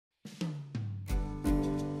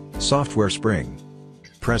Software Spring.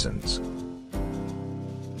 Presence.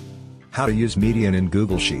 How to use median in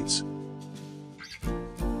Google Sheets.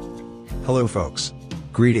 Hello folks.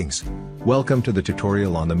 Greetings. Welcome to the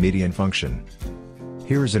tutorial on the median function.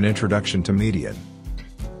 Here is an introduction to median.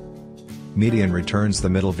 Median returns the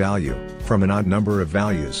middle value from an odd number of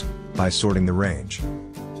values by sorting the range.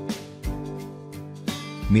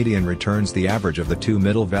 Median returns the average of the two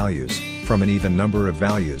middle values from an even number of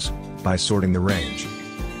values by sorting the range.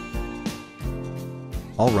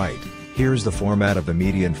 Alright, here's the format of the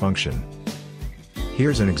median function.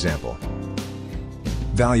 Here's an example.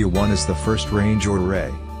 Value 1 is the first range or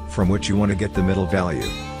array from which you want to get the middle value.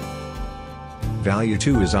 Value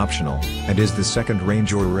 2 is optional and is the second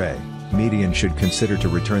range or array. Median should consider to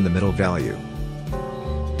return the middle value.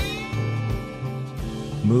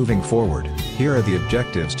 Moving forward, here are the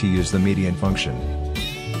objectives to use the median function.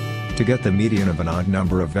 To get the median of an odd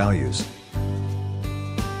number of values.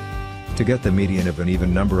 To get the median of an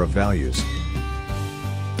even number of values.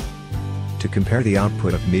 To compare the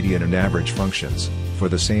output of median and average functions for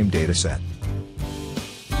the same dataset.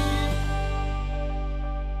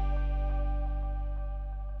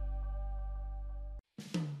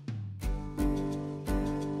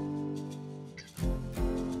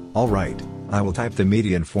 Alright, I will type the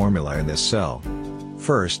median formula in this cell.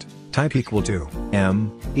 First, type equal to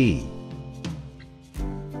ME.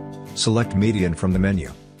 Select median from the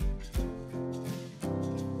menu.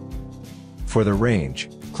 For the range,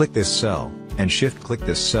 click this cell, and shift-click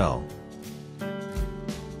this cell.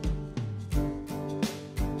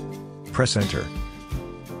 Press enter.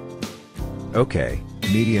 OK,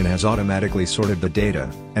 median has automatically sorted the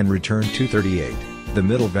data, and returned 238, the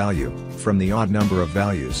middle value, from the odd number of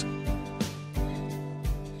values.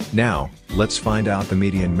 Now, let's find out the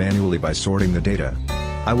median manually by sorting the data.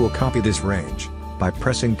 I will copy this range by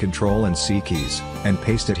pressing Ctrl and C keys, and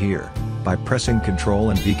paste it here by pressing Ctrl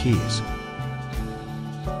and V keys.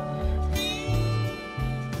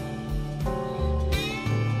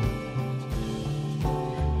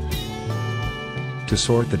 To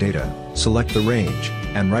sort the data, select the range,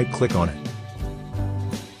 and right-click on it.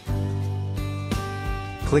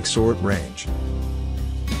 Click Sort Range.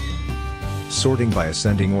 Sorting by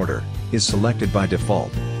ascending order is selected by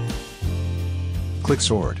default. Click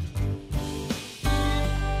Sort.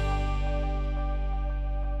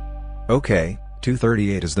 OK,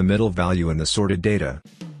 238 is the middle value in the sorted data.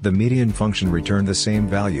 The median function returned the same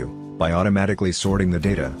value by automatically sorting the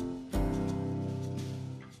data.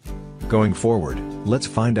 Going forward, let's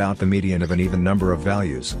find out the median of an even number of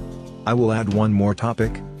values. I will add one more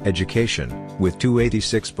topic, education, with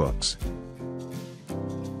 286 books.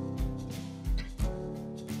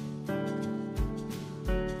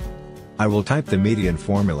 I will type the median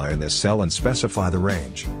formula in this cell and specify the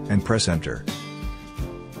range, and press enter.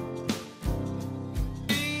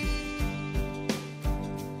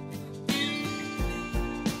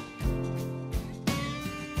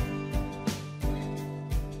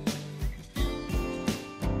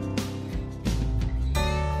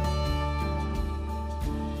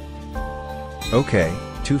 OK,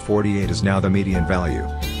 248 is now the median value.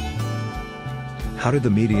 How did the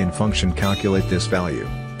median function calculate this value?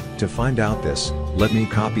 To find out this, let me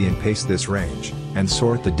copy and paste this range, and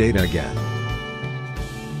sort the data again.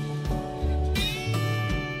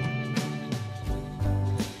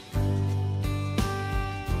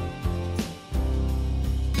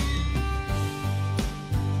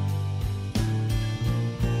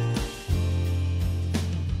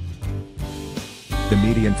 The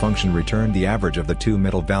median function returned the average of the two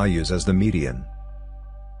middle values as the median.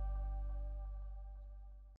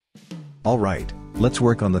 Alright, let's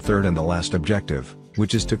work on the third and the last objective,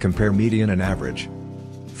 which is to compare median and average.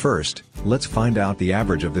 First, let's find out the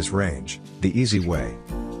average of this range, the easy way.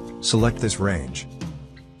 Select this range.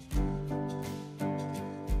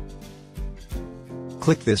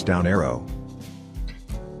 Click this down arrow.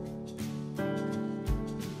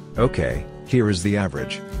 OK, here is the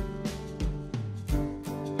average.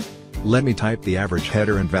 Let me type the average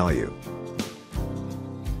header and value.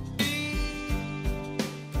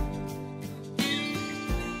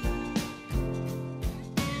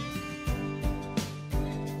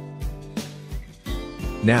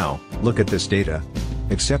 Now, look at this data.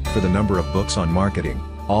 Except for the number of books on marketing,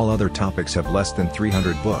 all other topics have less than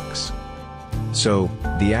 300 books. So,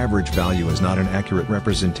 the average value is not an accurate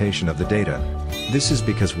representation of the data. This is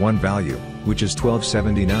because one value, which is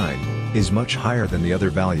 1279, is much higher than the other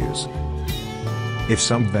values. If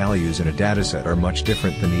some values in a dataset are much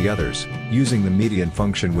different than the others, using the median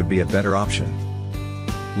function would be a better option.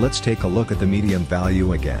 Let's take a look at the median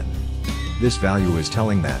value again. This value is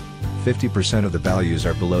telling that, 50% of the values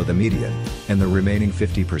are below the median, and the remaining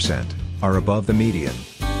 50% are above the median.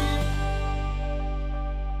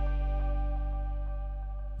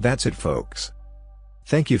 That's it, folks.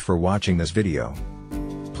 Thank you for watching this video.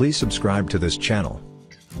 Please subscribe to this channel.